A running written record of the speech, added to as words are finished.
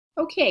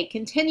Okay,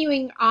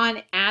 continuing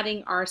on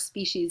adding our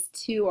species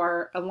to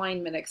our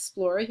alignment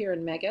explorer here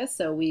in Mega.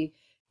 So we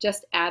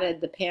just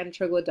added the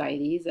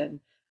pan-troglodytes, and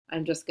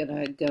I'm just going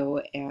to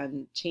go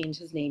and change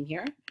his name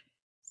here.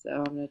 So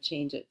I'm going to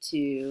change it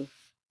to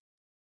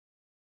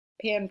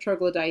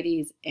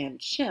pan-troglodytes and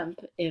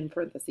chimp in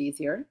parentheses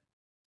here.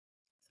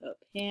 So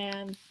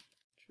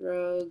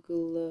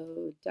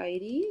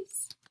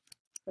pan-troglodytes,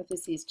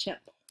 parentheses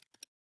chimp.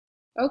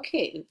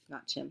 Okay,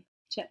 not chimp,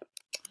 chimp.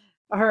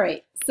 All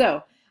right,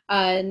 so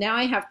now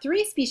I have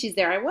 3 species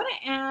there. I want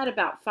to add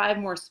about 5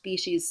 more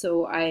species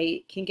so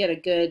I can get a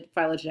good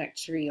phylogenetic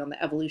tree on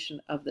the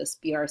evolution of this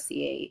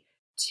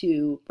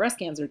BRCA2 breast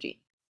cancer gene.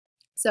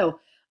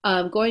 So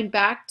going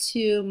back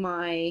to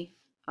my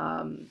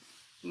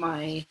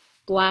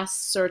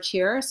BLAST search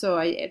here, so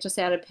I just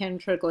added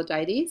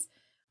pan-troglodytes.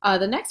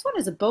 The next one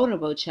is a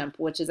bonobo chimp,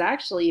 which is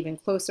actually even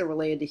closer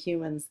related to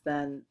humans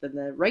than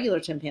the regular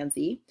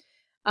chimpanzee.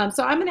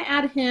 So I'm going to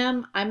add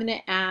him. I'm going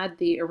to add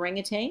the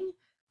orangutan,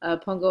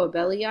 Pongo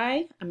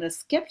abellii. I'm going to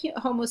skip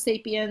Homo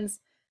sapiens.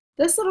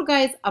 This little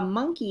guy is a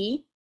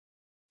monkey,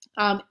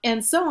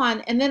 and so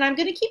on. And then I'm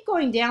going to keep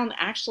going down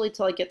actually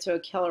till I get to a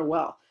killer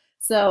whale.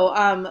 So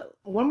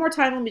one more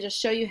time, let me just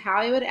show you how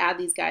I would add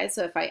these guys.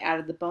 So if I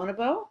added the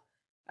bonobo,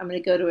 I'm going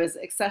to go to his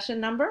accession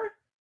number.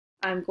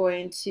 I'm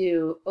going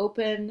to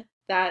open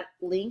that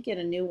link in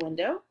a new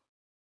window.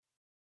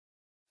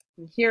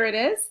 And here it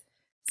is.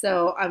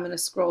 So I'm going to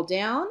scroll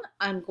down.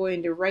 I'm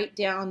going to write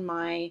down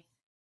my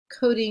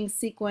coding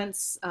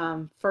sequence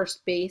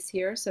first base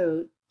here.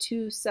 So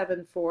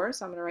 274.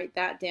 So I'm going to write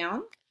that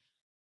down.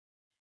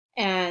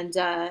 And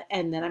then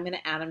I'm going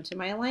to add him to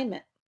my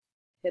alignment.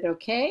 Hit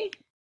OK.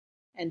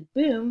 And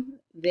boom,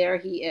 there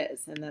he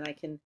is. And then I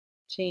can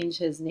change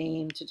his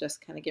name to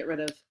just kind of get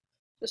rid of,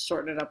 just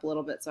shorten it up a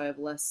little bit so I have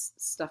less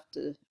stuff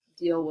to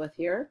deal with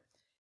here.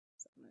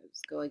 So I'm going to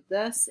just go like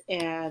this.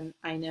 And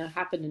I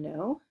happen to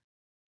know,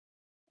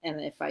 and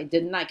if I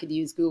didn't, I could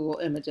use Google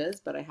Images,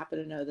 but I happen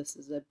to know this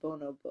is a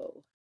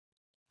bonobo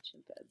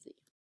chimpanzee.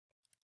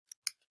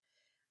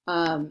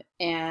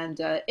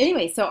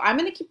 Anyway, so I'm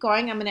going to keep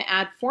going. I'm going to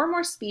add 4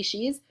 more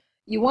species.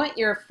 You want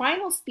your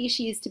final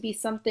species to be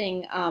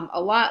something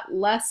a lot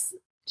less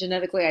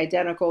genetically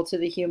identical to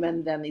the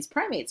human than these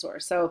primates were.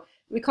 So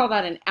we call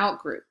that an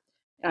outgroup.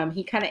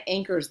 He kind of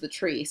anchors the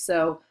tree.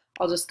 So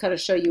I'll just kind of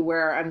show you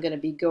where I'm going to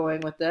be going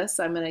with this.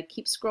 I'm going to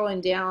keep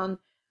scrolling down.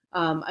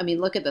 I mean,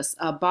 look at this.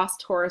 Bos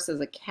taurus is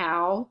a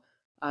cow.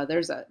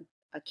 There's a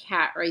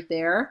cat right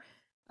there,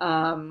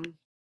 and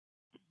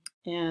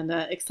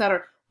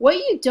etc. What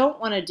you don't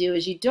want to do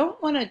is you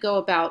don't want to go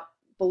about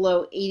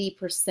below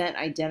 80%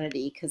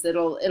 identity because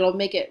it'll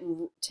make it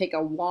take a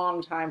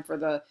long time for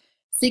the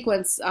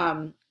sequence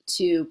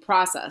to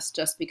process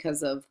just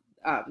because of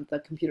the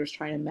computer's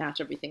trying to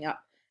match everything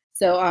up.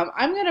 So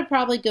I'm going to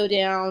probably go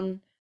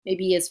down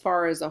maybe as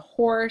far as a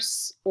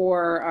horse,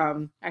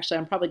 or actually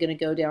I'm probably going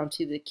to go down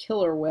to the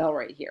killer whale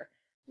right here.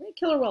 The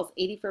killer whale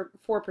is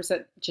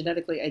 84%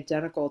 genetically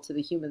identical to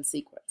the human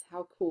sequence.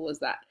 How cool is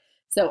that?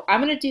 So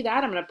I'm going to do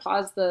that. I'm going to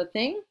pause the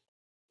thing.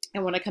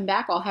 And when I come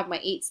back, I'll have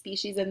my 8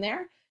 species in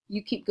there.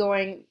 You keep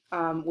going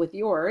with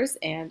yours,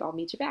 and I'll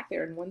meet you back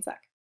there in 1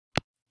 sec.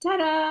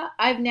 Ta-da!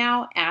 I've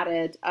now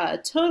added a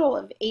total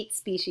of 8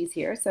 species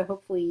here, so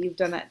hopefully you've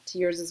done that to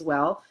yours as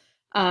well.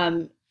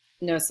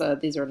 Notice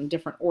these are in a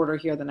different order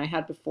here than I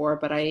had before,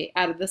 but I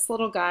added this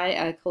little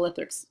guy,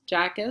 Calithrix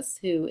jacus,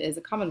 who is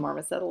a common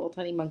marmoset, a little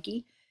tiny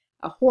monkey,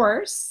 a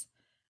horse.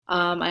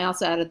 I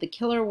also added the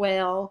killer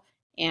whale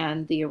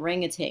and the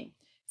orangutan.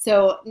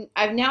 So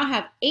I now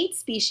have 8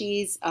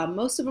 species.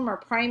 Most of them are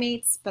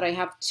primates, but I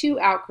have 2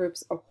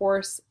 outgroups, a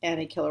horse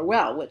and a killer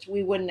whale, which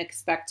we wouldn't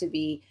expect to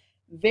be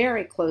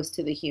very close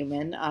to the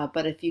human.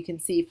 But if you can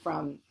see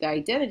from the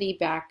identity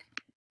back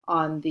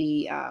on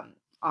the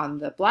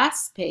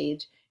BLAST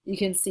page, you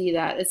can see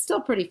that it's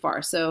still pretty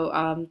far.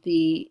 So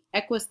the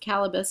Equus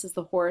calibus is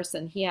the horse,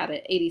 and he had an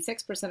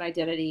 86%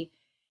 identity.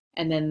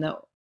 And then the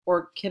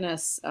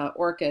Orcinus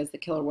orca is the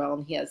killer whale,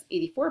 and he has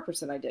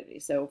 84% identity.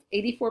 So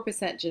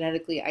 84%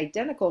 genetically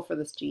identical for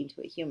this gene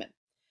to a human.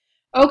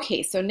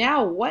 Okay, so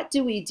now what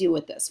do we do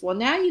with this? Well,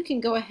 now you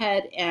can go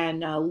ahead and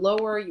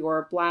lower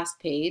your BLAST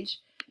page.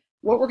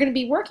 What we're going to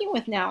be working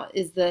with now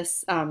is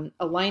this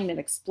alignment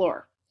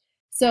explorer.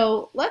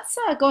 So let's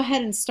go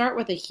ahead and start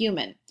with a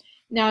human.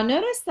 Now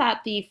notice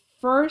that the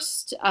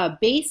first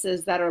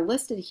bases that are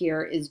listed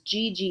here is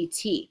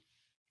GGT.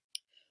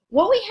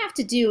 What we have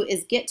to do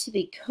is get to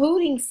the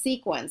coding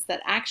sequence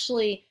that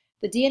actually,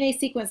 the DNA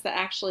sequence that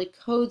actually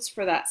codes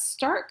for that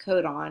start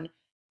codon,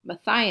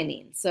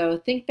 methionine. So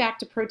think back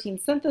to protein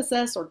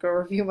synthesis or go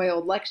review my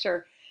old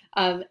lecture.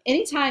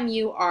 Anytime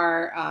you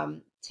are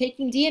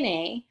taking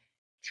DNA,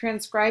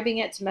 transcribing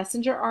it to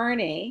messenger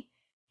RNA,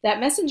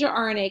 that messenger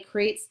RNA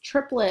creates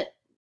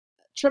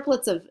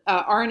triplets of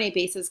RNA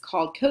bases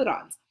called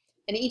codons.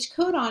 And each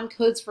codon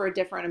codes for a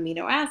different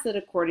amino acid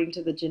according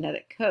to the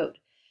genetic code.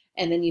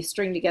 And then you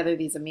string together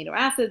these amino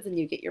acids and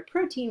you get your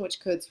protein,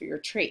 which codes for your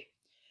trait.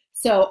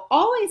 So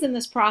always in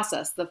this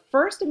process, the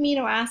first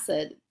amino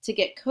acid to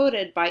get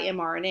coded by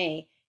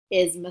mRNA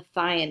is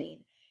methionine.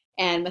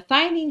 And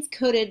methionine is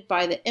coded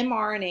by the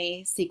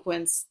mRNA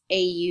sequence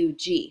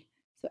AUG.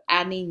 So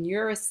adenine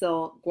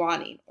uracil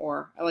guanine,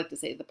 or I like to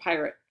say the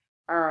pirate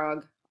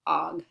ARG,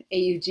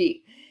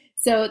 AUG.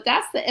 So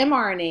that's the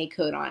mRNA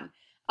codon.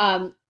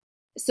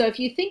 So if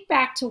you think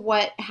back to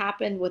what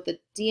happened with the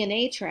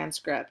DNA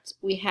transcript,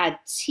 we had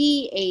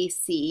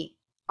TAC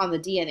on the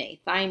DNA,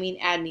 thymine,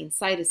 adenine,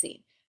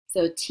 cytosine.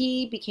 So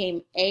T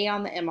became A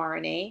on the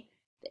mRNA,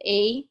 the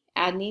A,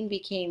 adenine,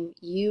 became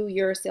U,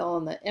 uracil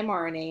on the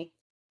mRNA,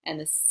 and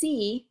the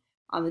C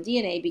on the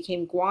DNA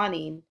became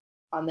guanine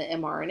on the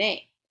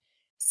mRNA.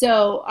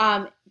 So,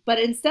 but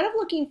instead of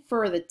looking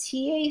for the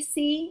TAC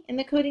in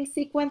the coding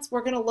sequence,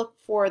 we're going to look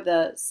for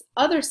the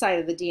other side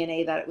of the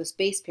DNA that it was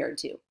base paired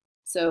to.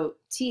 So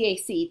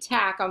TAC,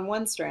 TAC on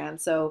one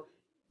strand, so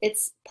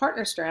its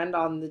partner strand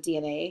on the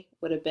DNA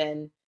would have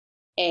been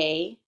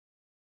A,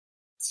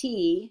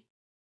 T,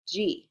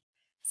 G.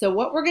 So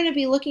what we're going to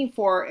be looking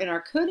for in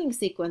our coding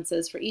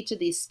sequences for each of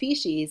these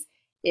species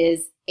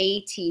is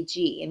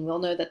ATG, and we'll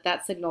know that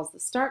that signals the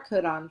start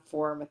codon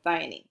for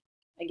methionine.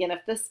 Again,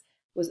 if this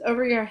was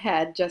over your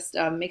head, just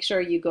make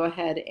sure you go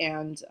ahead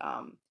and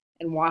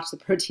watch the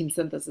protein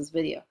synthesis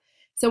video.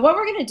 So what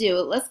we're going to do,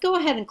 let's go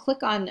ahead and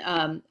click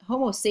on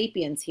Homo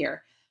sapiens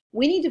here.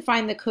 We need to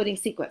find the coding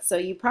sequence. So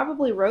you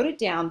probably wrote it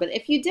down, but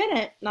if you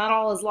didn't, not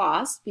all is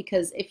lost,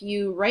 because if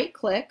you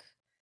right-click,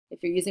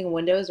 if you're using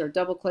Windows, or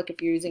double-click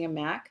if you're using a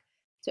Mac,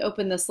 to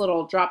open this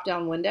little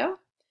drop-down window,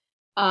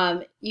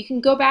 you can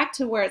go back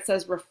to where it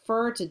says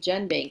Refer to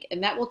GenBank,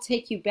 and that will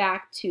take you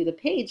back to the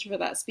page for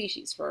that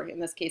species, for, in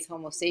this case,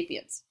 Homo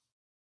sapiens.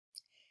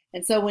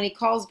 And so when he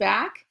calls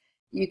back,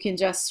 you can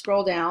just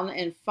scroll down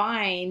and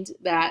find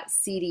that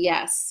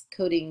CDS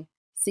coding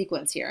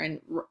sequence here,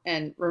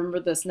 and remember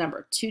this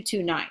number,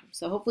 229.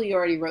 So hopefully you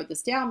already wrote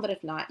this down, but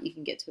if not, you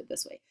can get to it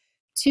this way.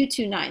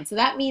 229. So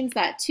that means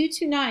that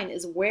 229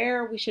 is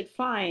where we should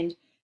find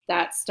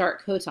that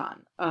start codon.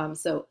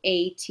 So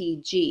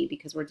ATG,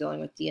 because we're dealing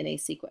with DNA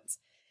sequence.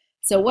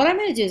 So what I'm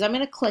going to do is I'm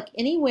going to click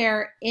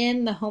anywhere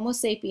in the Homo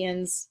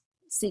sapiens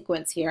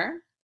sequence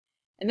here,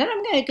 and then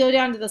I'm going to go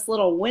down to this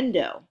little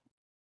window,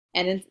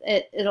 and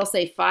it'll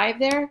say 5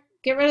 there.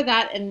 Get rid of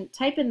that and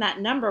type in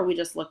that number we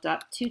just looked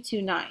up,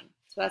 229.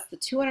 So that's the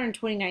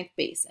 229th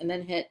base, and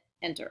then hit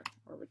enter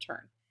or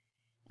return.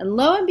 And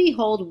lo and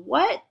behold,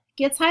 what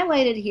gets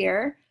highlighted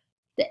here?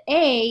 The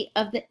A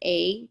of the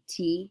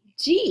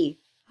ATG.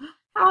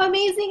 How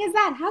amazing is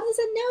that? How does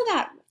it know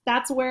that?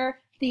 That's where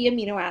the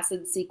amino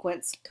acid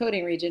sequence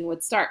coding region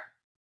would start.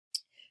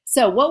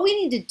 So what we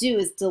need to do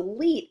is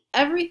delete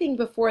everything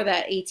before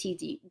that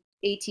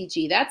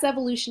ATG. That's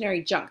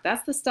evolutionary junk.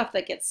 That's the stuff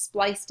that gets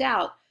spliced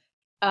out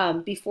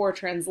before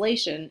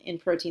translation in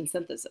protein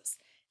synthesis.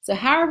 So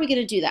how are we going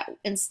to do that?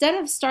 Instead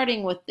of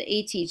starting with the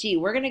ATG,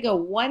 we're going to go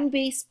one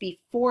base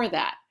before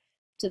that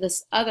to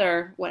this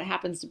other, what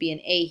happens to be an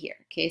A here.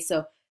 Okay,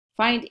 so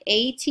find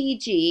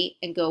ATG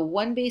and go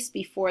one base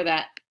before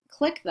that.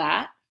 Click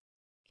that.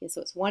 Okay,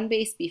 so it's one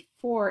base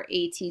before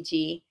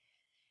ATG.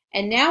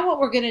 And now what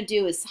we're going to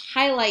do is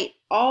highlight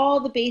all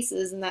the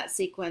bases in that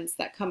sequence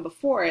that come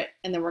before it,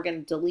 and then we're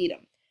going to delete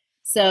them.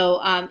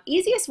 So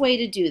easiest way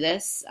to do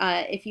this,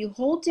 if you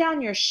hold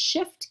down your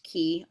Shift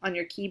key on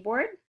your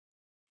keyboard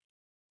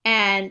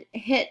and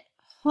hit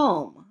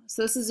Home.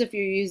 So this is if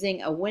you're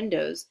using a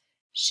Windows.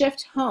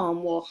 Shift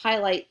Home will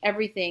highlight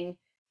everything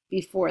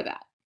before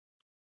that.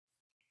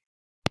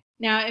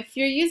 Now, if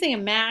you're using a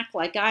Mac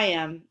like I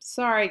am,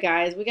 sorry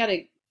guys,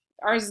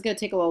 ours is going to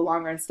take a little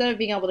longer. Instead of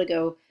being able to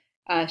go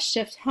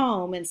Shift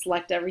Home and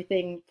select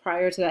everything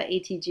prior to that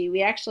ATG,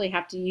 we actually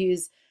have to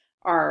use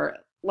our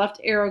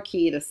left arrow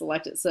key to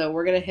select it. So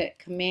we're going to hit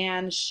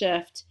Command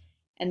Shift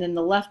and then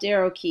the left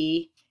arrow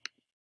key,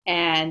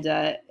 and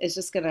it's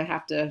just going to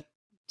have to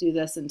do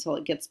this until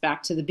it gets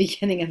back to the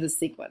beginning of the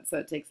sequence. So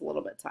it takes a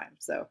little bit of time.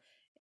 So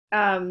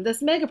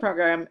this mega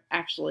program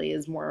actually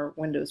is more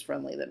Windows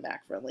friendly than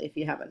Mac friendly, if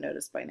you haven't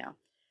noticed by now.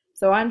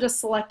 So I'm just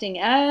selecting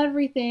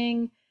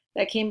everything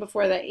that came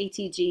before that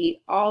ATG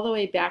all the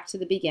way back to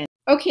the beginning.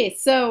 Okay,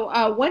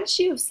 so once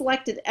you've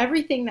selected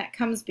everything that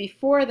comes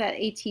before that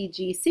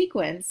ATG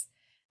sequence,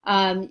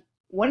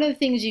 one of the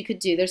things you could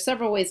do, there's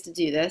several ways to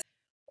do this,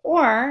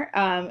 or,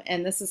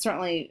 and this is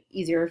certainly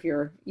easier if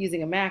you're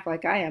using a Mac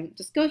like I am,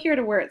 just go here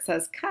to where it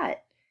says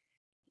cut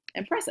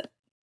and press it.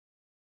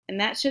 And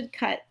that should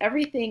cut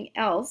everything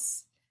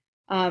else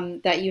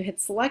that you had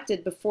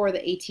selected before the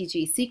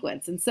ATG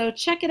sequence. And so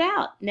check it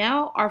out.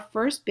 Now our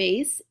first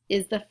base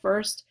is the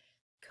first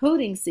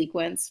coding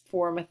sequence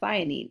for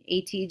methionine,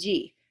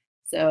 ATG.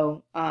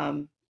 So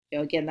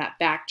again, that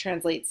back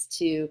translates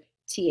to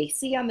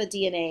TAC on the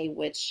DNA,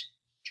 which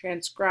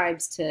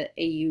transcribes to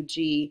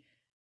AUG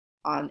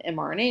on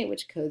mRNA,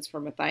 which codes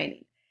for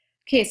methionine.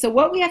 Okay, so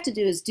what we have to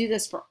do is do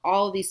this for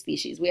all of these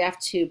species. We have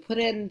to put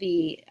in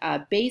the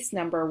base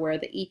number where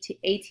the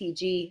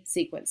ATG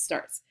sequence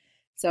starts.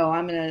 So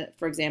I'm going to,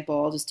 for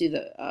example, I'll just do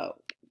the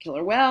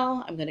killer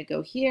whale. I'm going to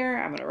go here.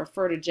 I'm going to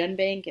refer to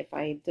GenBank if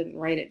I didn't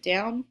write it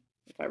down.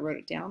 If I wrote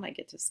it down, I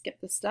get to skip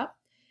this stuff.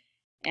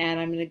 And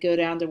I'm going to go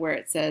down to where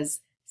it says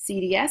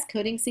CDS,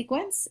 coding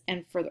sequence.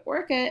 And for the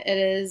orca, it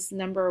is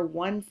number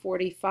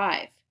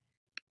 145.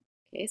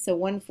 Okay, so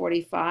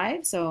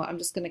 145. So I'm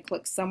just going to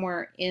click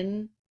somewhere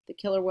in the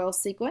killer whale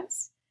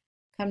sequence.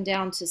 Come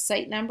down to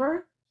site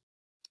number.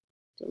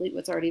 Delete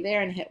what's already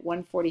there and hit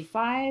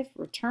 145,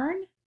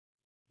 return.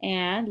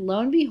 And lo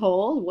and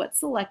behold, what's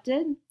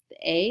selected?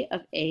 The A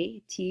of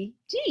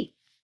ATG.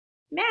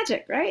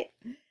 Magic, right?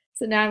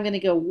 So now I'm going to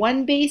go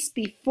one base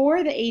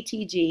before the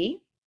ATG.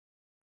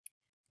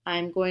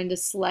 I'm going to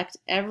select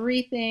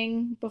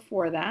everything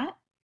before that.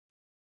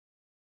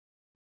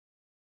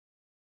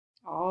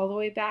 All the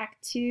way back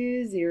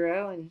to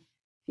 0. And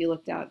if you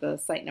look down at the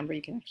site number,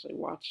 you can actually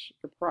watch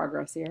your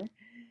progress here.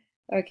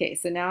 Okay,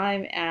 so now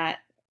I'm at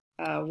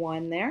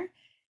 1 there.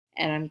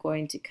 And I'm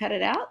going to cut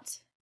it out.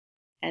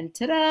 And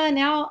ta-da,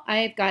 now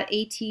I've got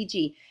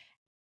ATG.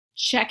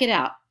 Check it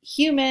out.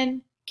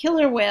 Human,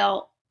 killer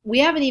whale. We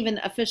haven't even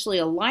officially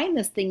aligned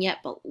this thing yet,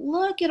 but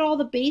look at all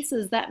the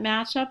bases that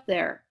match up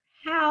there.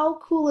 How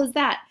cool is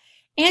that?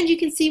 And you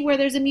can see where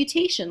there's a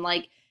mutation,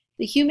 like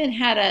the human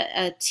had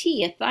a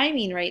T, a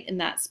thymine right in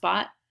that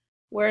spot,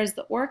 whereas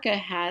the orca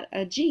had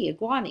a G, a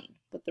guanine,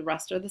 but the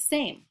rest are the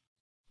same.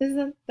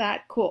 Isn't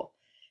that cool?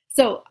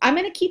 So I'm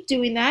going to keep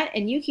doing that,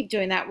 and you keep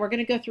doing that. We're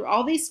going to go through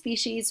all these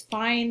species,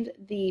 find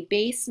the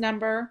base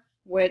number,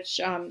 which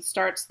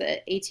starts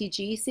the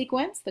ATG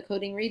sequence, the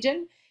coding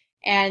region.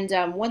 And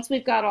once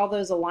we've got all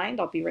those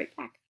aligned, I'll be right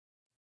back.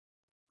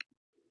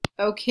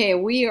 Okay,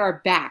 we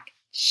are back.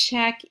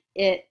 Check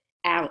it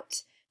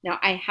out. Now,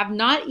 I have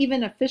not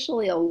even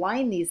officially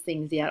aligned these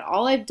things yet.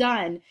 All I've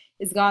done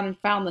is gone and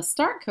found the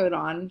start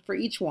codon for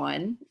each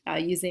one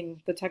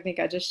using the technique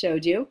I just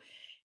showed you.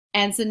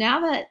 And so now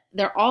that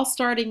they're all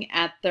starting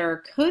at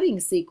their coding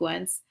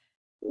sequence,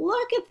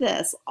 look at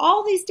this.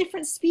 All these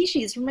different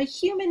species, from a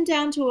human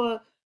down to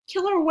a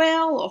killer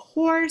whale, a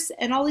horse,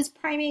 and all these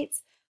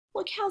primates.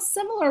 Look how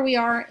similar we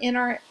are in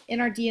our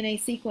DNA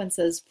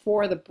sequences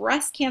for the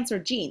breast cancer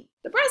gene.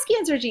 The breast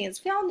cancer gene is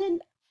found in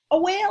a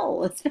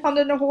whale. It's found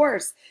in a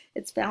horse.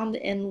 It's found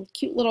in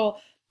cute little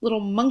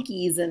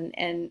monkeys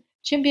and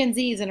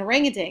chimpanzees and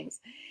orangutans.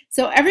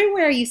 So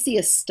everywhere you see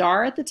a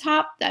star at the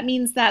top, that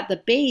means that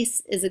the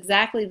base is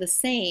exactly the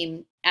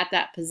same at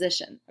that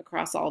position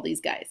across all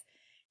these guys.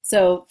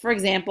 So, for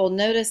example,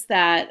 notice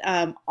that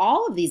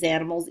all of these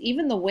animals,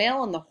 even the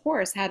whale and the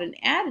horse, had an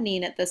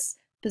adenine at this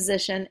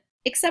position,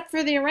 except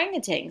for the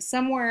orangutan.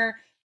 Somewhere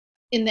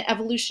in the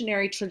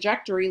evolutionary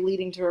trajectory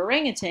leading to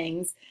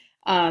orangutans,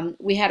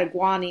 we had a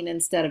guanine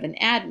instead of an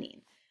adenine.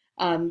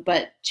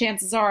 But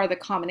chances are the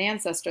common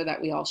ancestor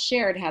that we all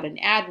shared had an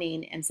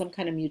adenine, and some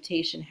kind of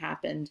mutation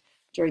happened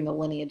during the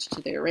lineage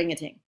to the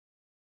orangutan.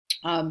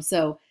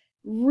 So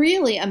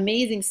really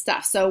amazing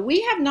stuff. So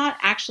we have not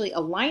actually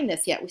aligned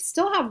this yet. We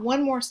still have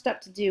one more step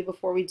to do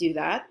before we do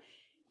that.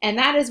 And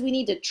that is we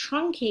need to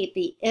truncate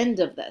the end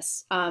of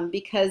this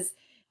because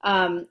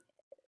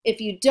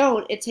if you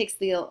don't, it takes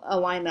the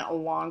alignment a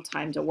long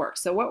time to work.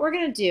 So what we're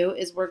going to do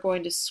is we're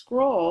going to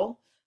scroll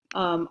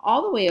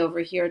all the way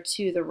over here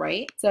to the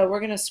right. So we're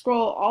going to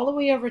scroll all the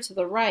way over to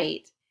the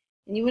right,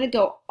 and you want to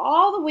go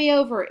all the way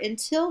over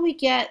until we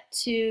get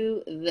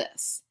to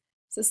this.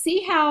 So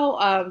see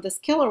how this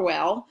killer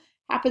whale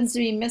happens to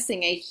be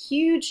missing a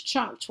huge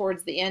chunk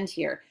towards the end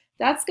here.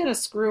 That's going to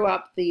screw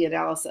up the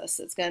analysis.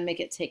 It's going to make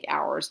it take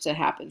hours to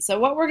happen. So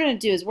what we're going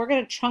to do is we're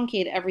going to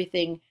truncate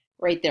everything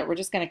right there. We're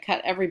just going to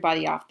cut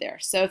everybody off there.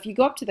 So if you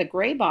go up to the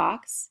gray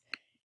box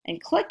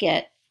and click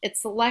it, it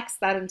selects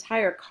that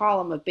entire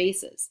column of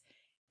bases.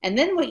 And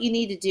then what you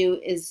need to do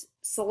is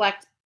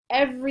select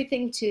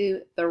everything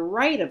to the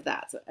right of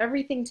that, so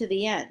everything to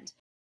the end.